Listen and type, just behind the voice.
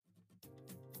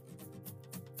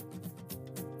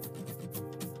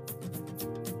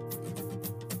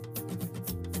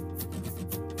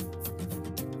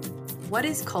What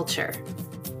is culture?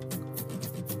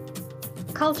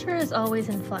 Culture is always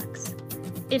in flux.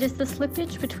 It is the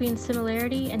slippage between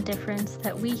similarity and difference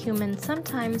that we humans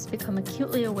sometimes become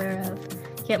acutely aware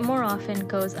of, yet more often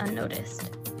goes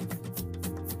unnoticed.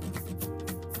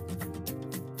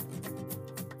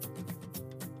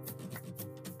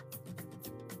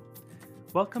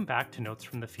 Welcome back to Notes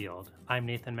from the Field. I'm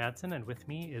Nathan Madsen, and with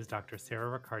me is Dr. Sarah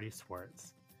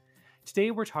Riccardi-Swartz.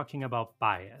 Today we're talking about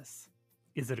bias.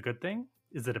 Is it a good thing?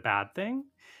 Is it a bad thing?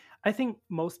 I think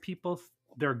most people,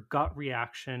 their gut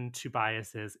reaction to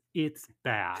bias is it's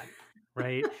bad,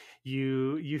 right?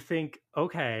 You think,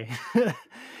 okay,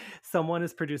 someone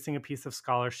is producing a piece of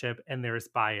scholarship and there's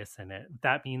bias in it.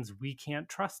 That means we can't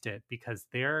trust it because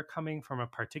they're coming from a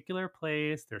particular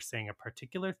place, they're saying a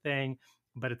particular thing,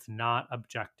 but it's not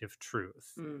objective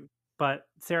truth. But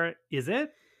Sarah, is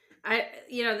it?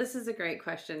 This is a great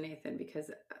question, Nathan, because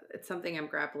it's something I'm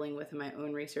grappling with in my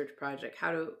own research project.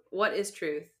 What is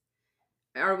truth?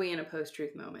 Are we in a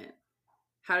post-truth moment?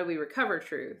 How do we recover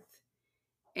truth?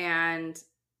 And,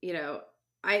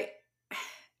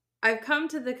 I've come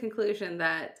to the conclusion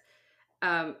that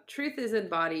truth is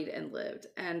embodied and lived.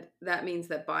 And that means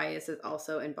that bias is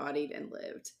also embodied and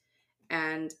lived.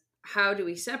 And how do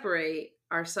we separate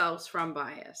ourselves from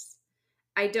bias?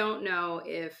 I don't know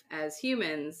if as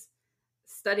humans,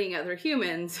 studying other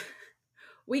humans,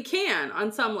 we can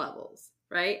on some levels,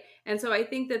 right? And so I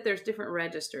think that there's different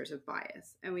registers of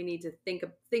bias, and we need to think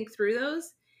through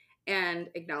those and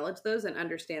acknowledge those and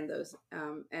understand those,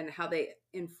 and how they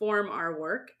inform our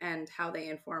work and how they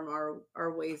inform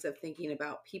our ways of thinking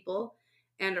about people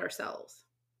and ourselves.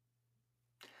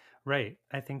 Right.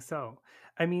 I think so.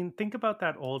 I mean, think about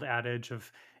that old adage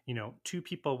of, two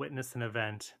people witness an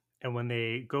event, and when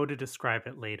they go to describe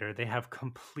it later, they have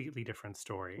completely different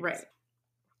stories. Right.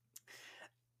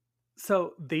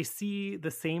 So they see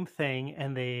the same thing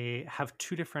and they have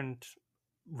two different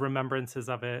remembrances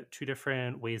of it, two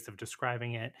different ways of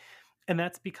describing it. And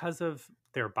that's because of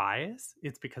their bias.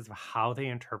 It's because of how they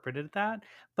interpreted that.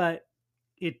 But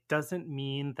it doesn't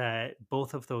mean that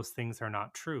both of those things are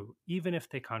not true, even if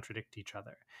they contradict each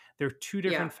other. They're two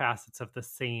different facets of the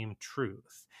same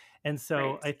truth. And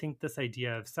so I think this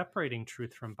idea of separating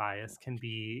truth from bias can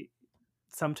be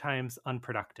sometimes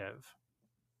unproductive.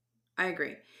 I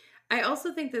agree. I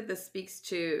also think that this speaks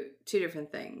to two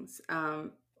different things.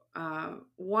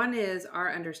 One is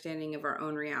our understanding of our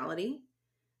own reality,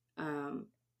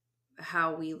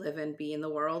 how we live and be in the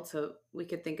world. So we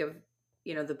could think of,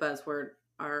 the buzzword,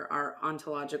 our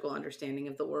ontological understanding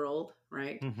of the world,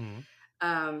 right? Mm-hmm.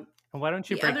 And why don't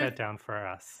you break that down for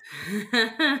us?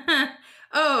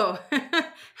 Oh,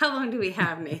 how long do we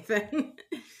have, Nathan?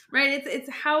 Right? It's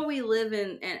how we live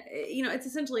and it's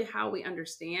essentially how we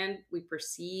understand, we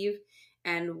perceive,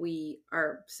 and we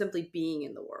are simply being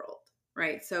in the world,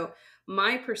 right? So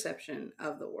my perception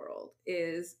of the world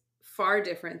is far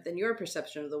different than your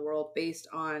perception of the world based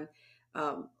on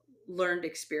learned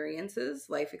experiences,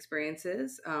 life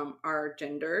experiences, our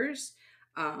genders,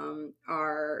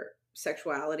 our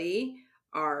sexuality,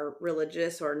 our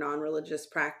religious or non-religious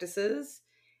practices.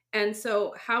 And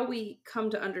so how we come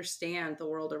to understand the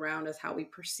world around us, how we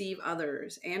perceive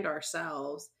others and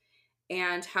ourselves,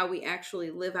 and how we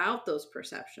actually live out those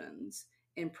perceptions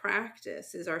in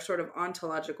practice is our sort of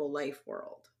ontological life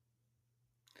world.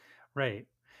 Right.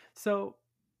 So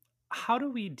how do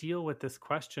we deal with this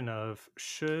question of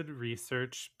should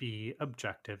research be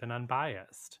objective and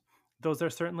unbiased? Those are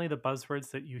certainly the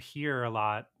buzzwords that you hear a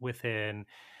lot within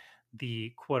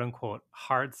the quote unquote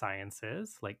hard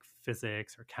sciences like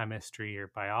physics or chemistry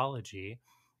or biology.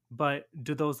 But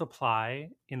do those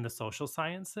apply in the social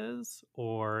sciences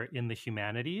or in the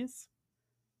humanities?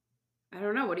 I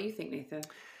don't know. What do you think, Nathan?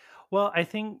 Well, I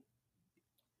think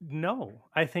no.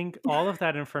 I think all of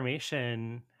that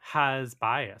information has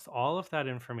bias. All of that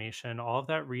information, all of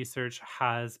that research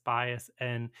has bias.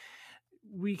 And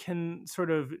we can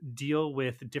sort of deal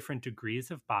with different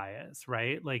degrees of bias,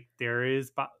 right? Like there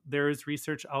is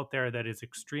research out there that is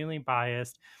extremely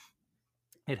biased.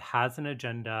 It has an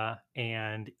agenda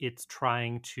and it's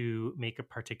trying to make a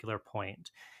particular point.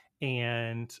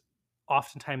 And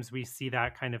oftentimes we see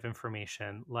that kind of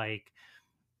information, like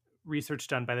research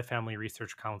done by the Family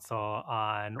Research Council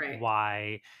on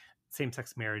why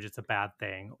same-sex marriage is a bad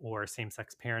thing or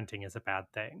same-sex parenting is a bad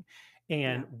thing.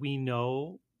 And we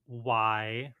know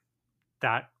why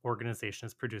that organization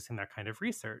is producing that kind of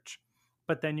research.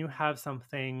 But then you have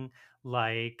something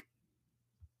like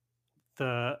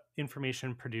the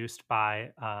information produced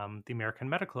by the American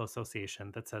Medical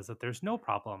Association that says that there's no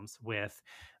problems with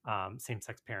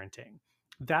same-sex parenting.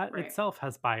 That itself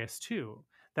has bias too.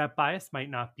 that bias might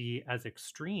not be as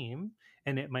extreme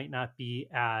and it might not be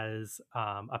as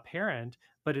apparent,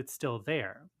 but it's still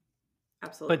there. But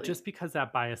Absolutely. just because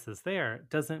that bias is there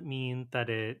doesn't mean that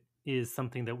it is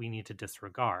something that we need to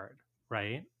disregard,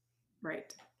 right?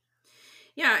 Right.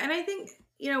 Yeah. And I think,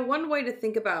 one way to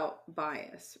think about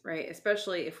bias, right,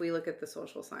 especially if we look at the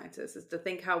social sciences, is to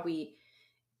think how we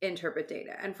interpret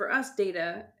data. And for us,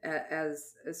 data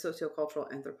as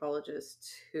sociocultural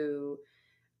anthropologists who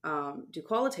do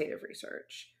qualitative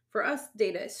research, for us,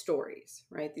 data is stories,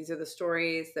 right? These are the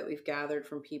stories that we've gathered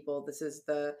from people. This is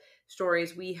the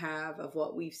stories we have of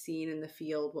what we've seen in the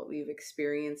field, what we've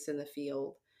experienced in the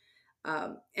field.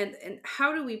 And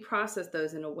how do we process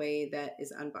those in a way that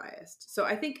is unbiased? So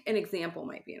I think an example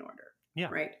might be in order, Yeah.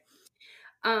 right?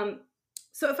 Um,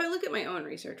 so if I look at my own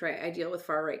research, right, I deal with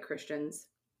far right Christians,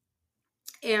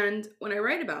 and when I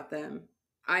write about them,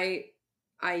 I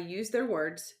I use their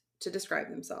words to describe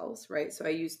themselves, right? So I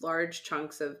use large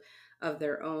chunks of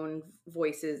their own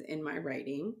voices in my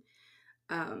writing,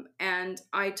 and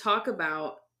I talk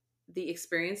about the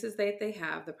experiences that they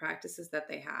have, the practices that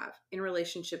they have in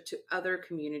relationship to other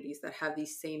communities that have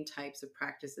these same types of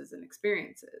practices and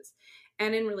experiences,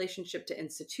 and in relationship to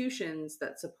institutions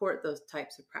that support those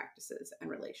types of practices and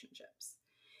relationships.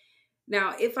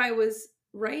 Now, if I was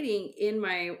writing in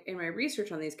my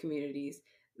research on these communities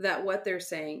that what they're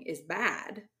saying is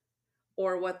bad,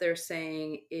 or what they're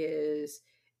saying is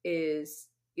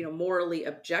morally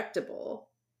objectable,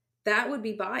 that would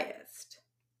be biased,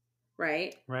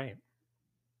 right? Right.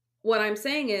 What I'm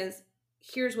saying is,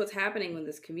 here's what's happening with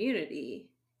this community,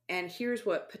 and here's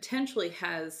what potentially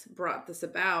has brought this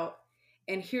about,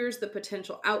 and here's the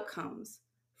potential outcomes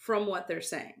from what they're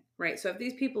saying, right? So if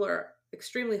these people are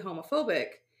extremely homophobic,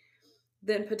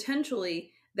 then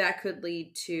potentially that could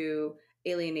lead to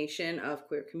alienation of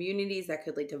queer communities, that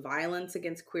could lead to violence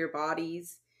against queer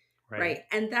bodies, right?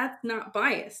 And that's not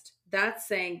biased. That's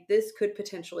saying this could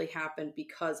potentially happen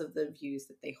because of the views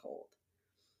that they hold.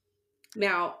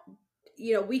 Now,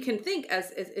 we can think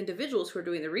as individuals who are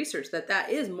doing the research that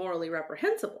is morally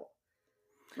reprehensible,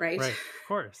 right? Right, of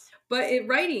course. But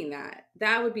writing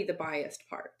that would be the biased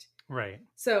part. Right.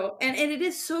 So, and it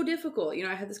is so difficult.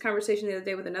 I had this conversation the other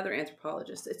day with another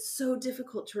anthropologist. It's so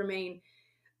difficult to remain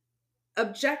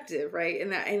objective, right?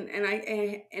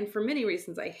 And for many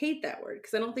reasons, I hate that word,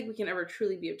 because I don't think we can ever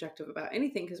truly be objective about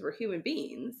anything, because we're human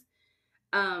beings.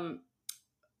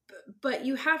 But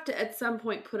you have to at some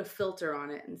point put a filter on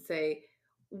it and say,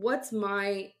 what's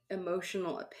my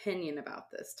emotional opinion about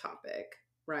this topic,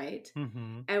 right?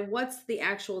 Mm-hmm. And what's the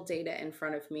actual data in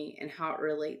front of me and how it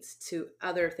relates to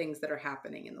other things that are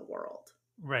happening in the world.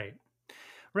 Right.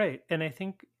 Right. And I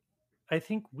think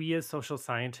we as social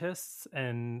scientists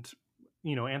and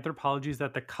anthropology is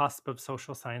at the cusp of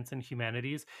social science and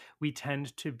humanities. We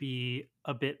tend to be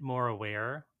a bit more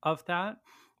aware of that.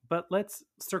 But let's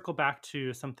circle back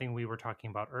to something we were talking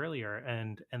about earlier,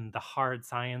 and the hard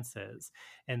sciences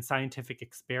and scientific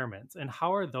experiments, and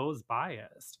how are those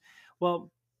biased?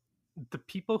 Well, the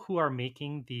people who are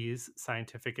making these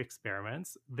scientific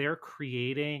experiments, they're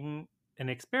creating an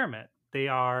experiment. They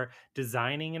are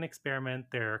designing an experiment.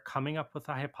 They're coming up with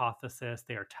a hypothesis.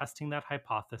 They are testing that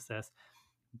hypothesis,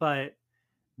 but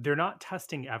they're not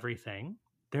testing everything.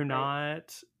 They're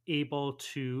not able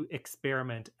to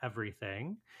experiment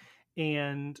everything.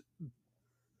 And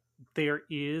there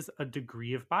is a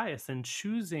degree of bias in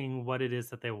choosing what it is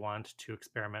that they want to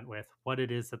experiment with, what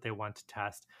it is that they want to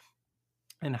test,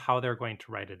 and how they're going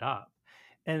to write it up.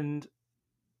 And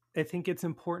I think it's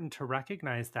important to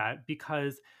recognize that,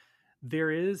 because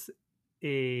there is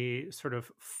a sort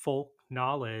of folk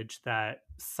knowledge that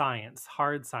science,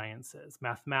 hard sciences,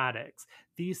 mathematics,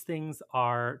 these things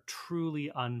are truly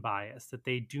unbiased, that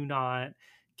they do not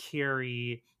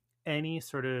carry any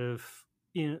sort of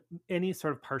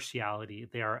partiality.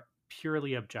 They are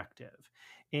purely objective.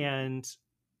 And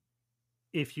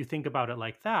if you think about it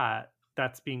like that,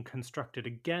 that's being constructed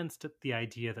against the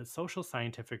idea that social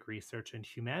scientific research and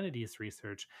humanities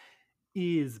research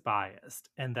is biased,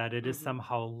 and that it is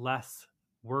somehow less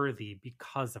worthy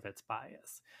because of its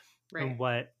bias. Right. And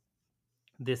what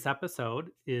this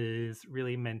episode is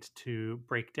really meant to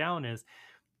break down is,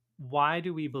 why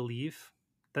do we believe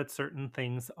that certain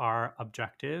things are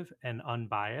objective and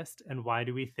unbiased? And why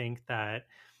do we think that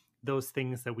those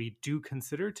things that we do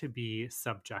consider to be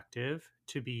subjective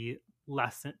to be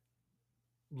less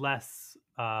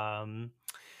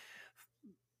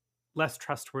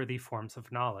trustworthy forms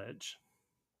of knowledge?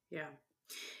 Yeah.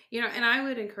 And I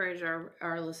would encourage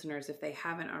our listeners, if they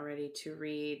haven't already, to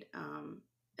read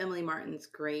Emily Martin's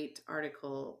great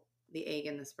article, The Egg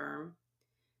and the Sperm,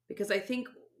 because I think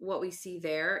what we see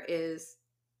there is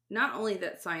not only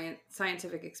that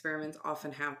scientific experiments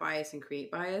often have bias and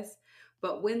create bias,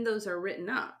 but when those are written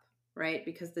up, right?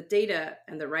 Because the data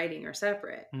and the writing are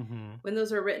separate. Mm-hmm. When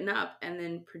those are written up and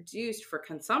then produced for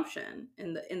consumption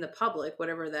in the public,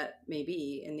 whatever that may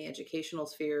be, in the educational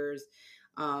spheres,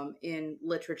 in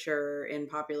literature, in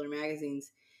popular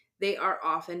magazines, they are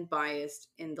often biased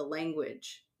in the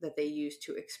language that they use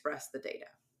to express the data.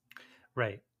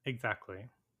 Right, exactly.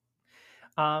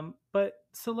 But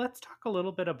so let's talk a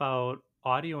little bit about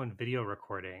audio and video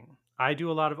recording. I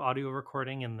do a lot of audio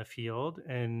recording in the field,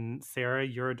 and Sarah,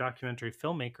 you're a documentary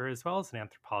filmmaker as well as an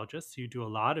anthropologist, so you do a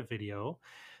lot of video.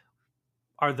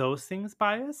 Are those things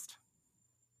biased?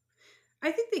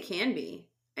 I think they can be.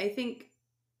 I think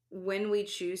when we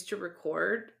choose to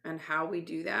record and how we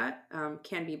do that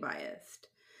can be biased.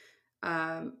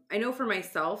 I know for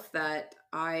myself that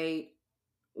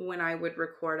when I would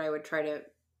record, I would try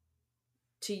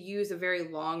to use a very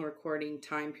long recording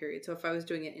time period. So if I was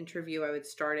doing an interview, I would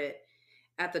start it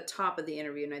at the top of the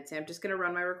interview and I'd say, I'm just going to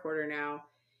run my recorder now.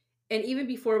 And even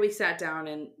before we sat down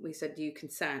and we said, do you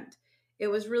consent? It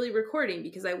was really recording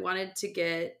because I wanted to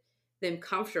get them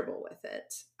comfortable with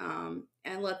it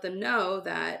and let them know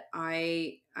that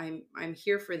I'm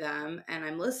here for them and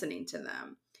I'm listening to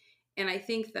them. And I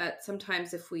think that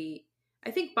sometimes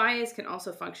I think bias can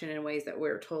also function in ways that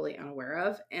we're totally unaware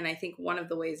of. And I think one of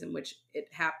the ways in which it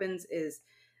happens is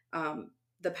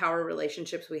the power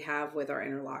relationships we have with our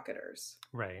interlocutors.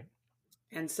 Right.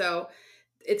 And so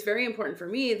it's very important for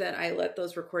me that I let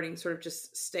those recordings sort of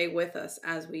just stay with us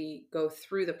as we go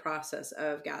through the process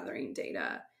of gathering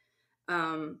data.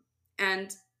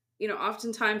 And,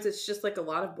 oftentimes it's just like a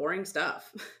lot of boring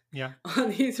stuff on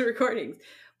these recordings,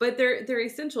 but they're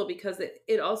essential because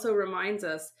it also reminds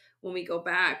us when we go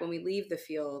back, when we leave the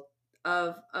field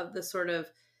of the sort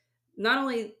of, not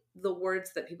only the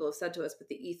words that people have said to us, but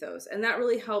the ethos. And that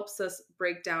really helps us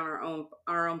break down our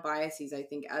own biases, I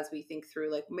think, as we think through,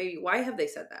 like, maybe why have they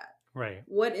said that? Right.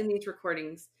 What in these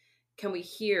recordings can we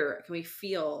hear? Can we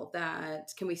feel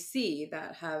that? Can we see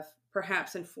that have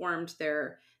perhaps informed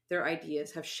their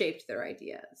ideas, have shaped their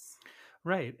ideas?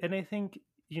 Right. And I think,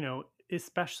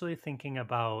 especially thinking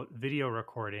about video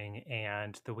recording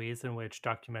and the ways in which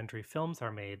documentary films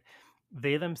are made,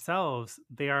 they themselves,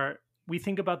 we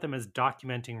think about them as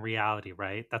documenting reality,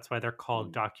 right? That's why they're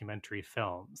called documentary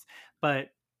films. But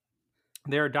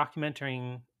they're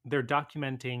documenting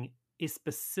a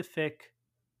specific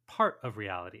part of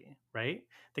reality, right?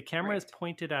 The camera is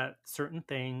pointed at certain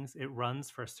things, it runs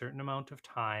for a certain amount of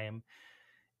time.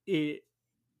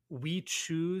 We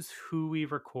choose who we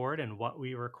record and what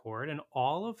we record, and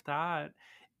all of that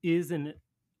is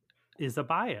a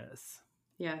bias.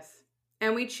 Yes.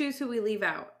 And we choose who we leave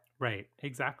out. Right,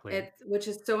 exactly. Which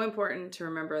is so important to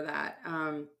remember that.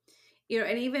 And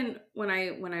even when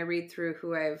I read through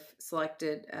who I've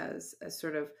selected as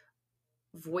sort of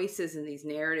voices in these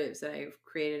narratives that I've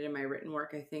created in my written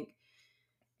work, I think,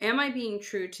 am I being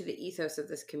true to the ethos of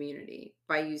this community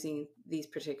by using these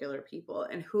particular people,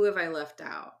 and who have I left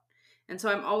out? And so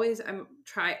I always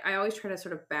try to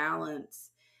sort of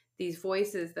balance these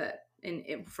voices that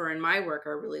in my work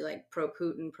are really like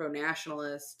pro-Putin,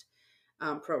 pro-nationalist,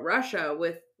 pro-Russia,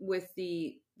 with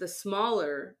the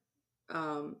smaller,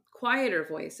 quieter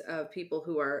voice of people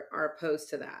who are opposed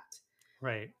to that.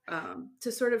 Right.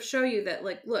 To sort of show you that,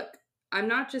 like, look, I'm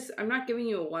not giving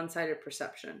you a one-sided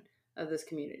perception of this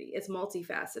community. It's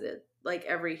multifaceted, like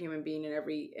every human being in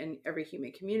every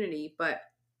human community. But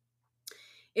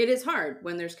it is hard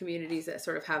when there's communities that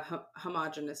sort of have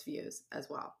homogenous views as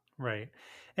well. Right.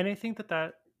 And I think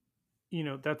that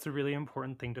that's a really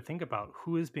important thing to think about.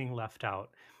 Who is being left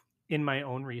out? In my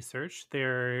own research,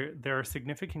 there are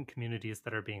significant communities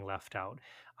that are being left out.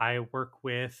 I work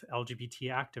with LGBT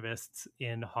activists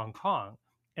in Hong Kong,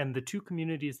 and the two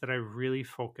communities that I really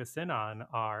focus in on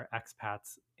are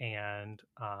expats and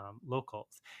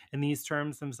locals. And these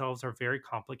terms themselves are very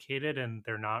complicated, and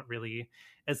they're not really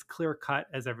as clear-cut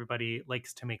as everybody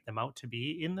likes to make them out to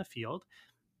be in the field.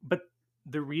 But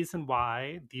the reason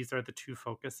why these are the two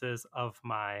focuses of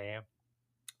my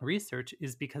research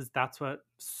is because that's what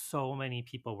so many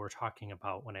people were talking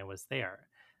about when I was there.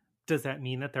 Does that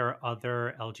mean that there are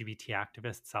other LGBT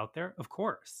activists out there? Of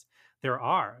course, there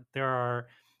are. There are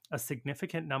a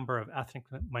significant number of ethnic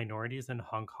minorities in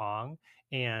Hong Kong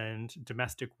and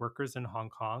domestic workers in Hong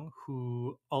Kong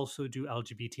who also do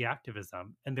LGBT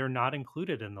activism, and they're not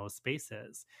included in those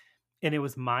spaces. And it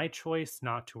was my choice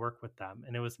not to work with them.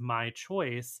 And it was my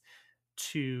choice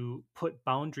to put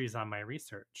boundaries on my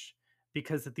research.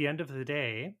 Because at the end of the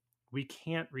day, we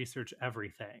can't research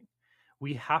everything.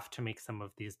 we have to make some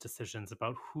of these decisions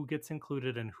about who gets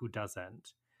included and who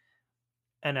doesn't.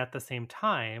 And at the same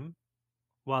time,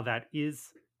 while that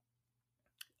is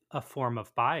a form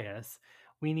of bias,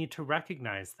 we need to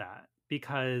recognize that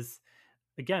because,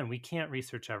 again, we can't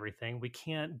research everything. We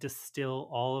can't distill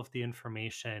all of the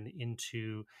information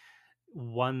into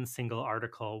one single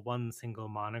article, one single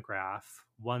monograph,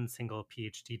 one single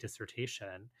PhD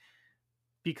dissertation.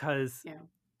 Because Yeah.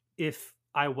 if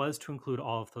I was to include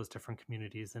all of those different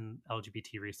communities in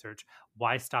LGBT research,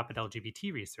 why stop at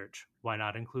LGBT research? Why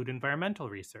not include environmental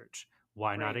research?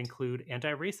 Why not Right. include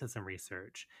anti-racism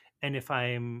research? And if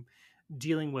I'm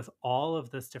dealing with all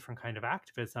of this different kind of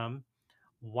activism,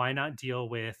 why not deal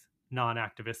with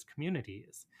non-activist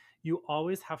communities? You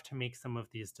always have to make some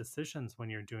of these decisions when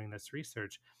you're doing this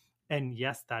research. And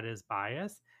yes, that is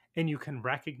bias. And you can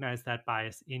recognize that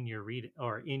bias in your read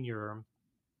or in your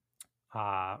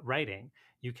writing.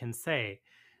 You can say,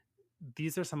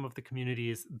 these are some of the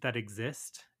communities that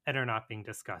exist and are not being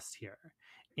discussed here.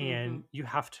 Mm-hmm. And you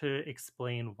have to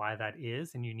explain why that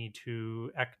is. And you need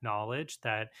to acknowledge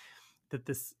that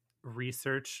this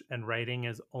research and writing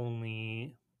is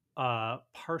only a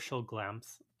partial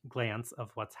glance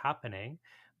of what's happening,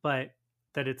 but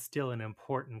that it's still an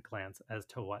important glance as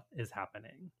to what is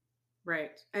happening.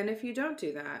 Right. And if you don't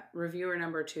do that, reviewer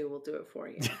number 2 will do it for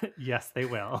you. Yes, they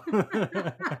will.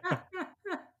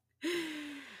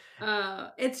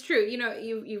 It's true.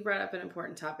 You brought up an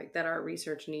important topic that our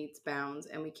research needs bounds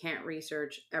and we can't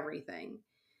research everything.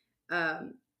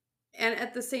 Um, and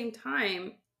at the same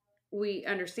time, we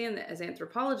understand that as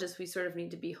anthropologists, we sort of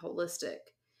need to be holistic.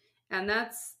 And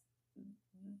that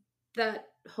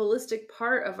holistic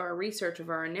part of our research, of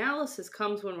our analysis,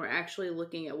 comes when we're actually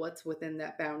looking at what's within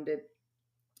that bounded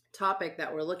topic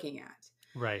that we're looking at.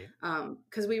 Right.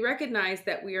 Because we recognize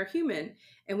that we are human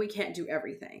and we can't do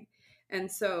everything. And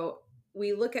so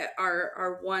we look at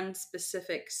our one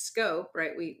specific scope,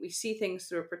 right? We see things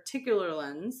through a particular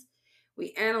lens,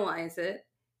 we analyze it,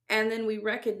 and then we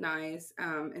recognize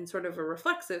in sort of a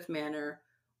reflexive manner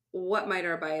what might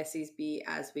our biases be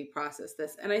as we process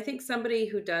this. And I think somebody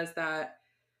who does that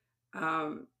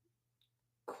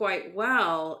quite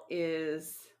well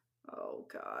is, oh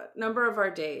God, Number of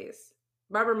Our Days,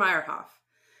 Barbara Meyerhoff.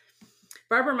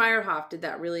 Barbara Meyerhoff did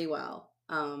that really well.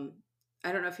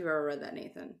 I don't know if you've ever read that,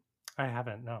 Nathan. I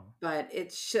haven't, no. But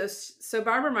it's just, so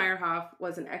Barbara Meyerhoff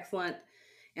was an excellent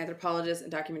anthropologist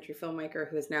and documentary filmmaker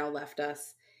who has now left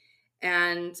us.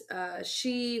 And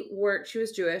she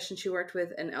was Jewish, and she worked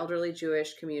with an elderly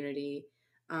Jewish community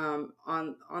in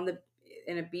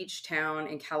a beach town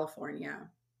in California.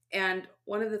 And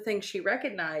one of the things she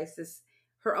recognized is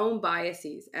her own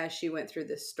biases as she went through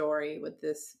this story with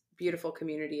this beautiful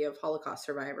community of Holocaust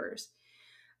survivors.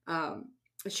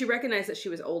 She recognized that she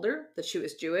was older, that she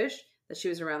was Jewish, that she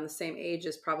was around the same age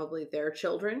as probably their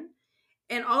children.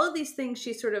 And all of these things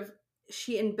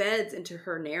she embeds into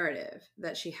her narrative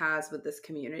that she has with this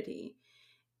community.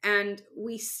 And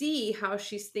we see how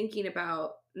she's thinking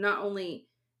about not only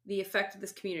the effect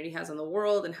this community has on the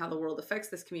world and how the world affects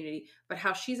this community, but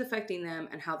how she's affecting them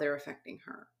and how they're affecting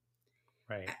her.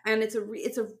 Right. And it's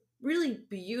a really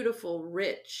beautiful,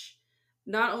 rich,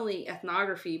 not only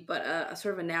ethnography, but a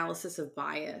sort of analysis of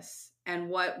bias and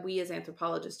what we as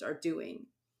anthropologists are doing.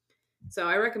 So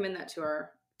I recommend that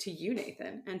to you,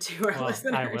 Nathan, and to our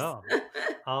listeners. I will.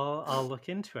 I'll look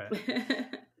into it.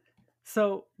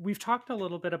 So we've talked a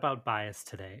little bit about bias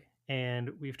today,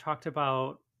 and we've talked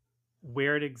about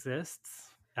where it exists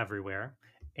everywhere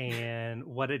and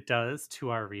what it does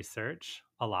to our research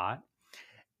a lot.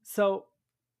 So,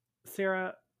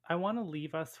 Sarah, I want to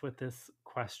leave us with this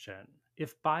question.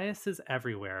 If bias is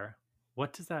everywhere,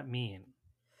 what does that mean?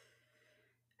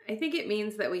 I think it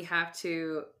means that we have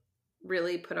to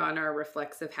really put on our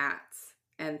reflexive hats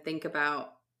and think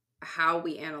about how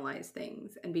we analyze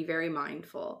things and be very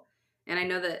mindful. And I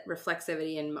know that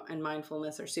reflexivity and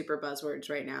mindfulness are super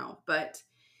buzzwords right now, but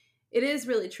it is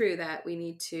really true that we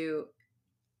need to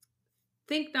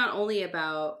think not only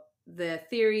about the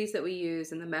theories that we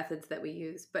use and the methods that we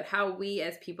use, but how we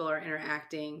as people are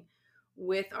interacting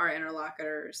with our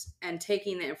interlocutors and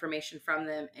taking the information from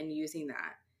them and using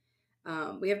that.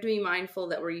 We have to be mindful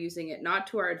that we're using it not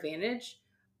to our advantage,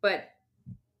 but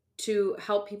to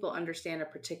help people understand a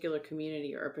particular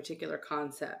community or a particular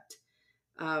concept.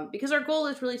 Because our goal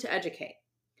is really to educate.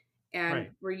 And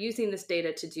Right. We're using this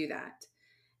data to do that.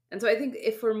 And so I think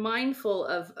if we're mindful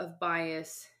of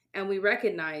bias and we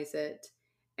recognize it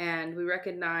and we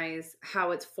recognize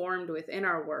how it's formed within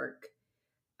our work,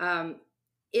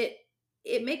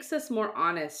 it makes us more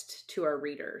honest to our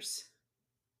readers.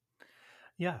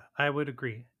 Yeah, I would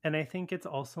agree. And I think it's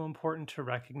also important to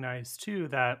recognize too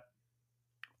that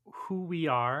who we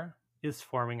are is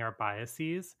forming our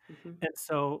biases. Mhm. And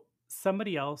so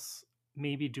somebody else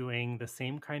may be doing the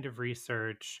same kind of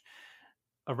research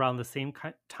around the same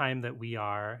time that we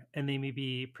are, and they may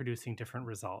be producing different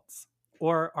results.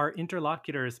 Or our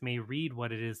interlocutors may read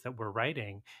what it is that we're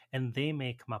writing, and they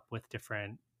may come up with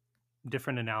different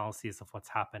analyses of what's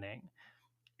happening.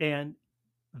 And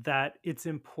that it's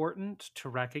important to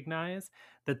recognize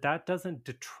that that doesn't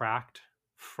detract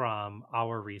from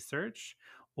our research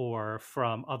or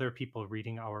from other people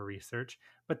reading our research,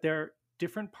 but they're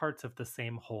different parts of the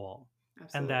same whole. And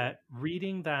Absolutely. that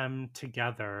reading them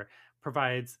together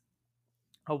provides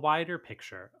a wider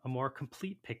picture, a more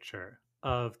complete picture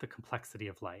of the complexity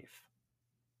of life.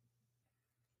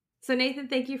 So, Nathan,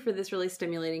 thank you for this really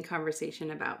stimulating conversation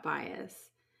about bias.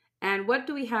 And what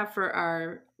do we have for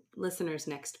our listeners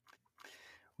next?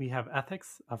 We have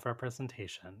ethics of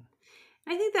representation.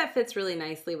 I think that fits really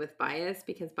nicely with bias,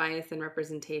 because bias and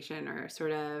representation are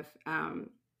sort of,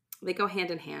 they go hand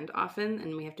in hand often,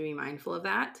 and we have to be mindful of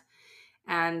that.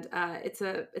 And it's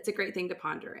a great thing to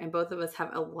ponder. And both of us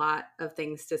have a lot of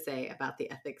things to say about the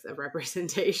ethics of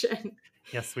representation.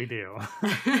 Yes, we do.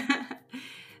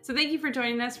 So thank you for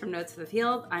joining us from Notes of the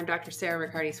Field. I'm Dr. Sarah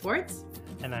Riccardi Swartz.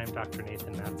 And I'm Dr.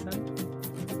 Nathan Madsen.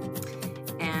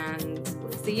 And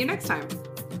we'll see you next time.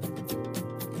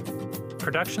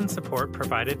 Production support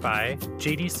provided by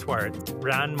J.D. Swartz,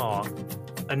 Ran Mo,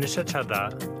 Anisha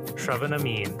Chadha, Shravan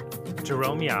Amin,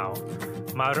 Jerome Yao,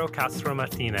 Mauro Castro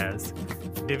Martinez,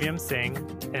 Divyam Singh,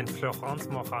 and Florence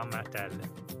Morin Martel.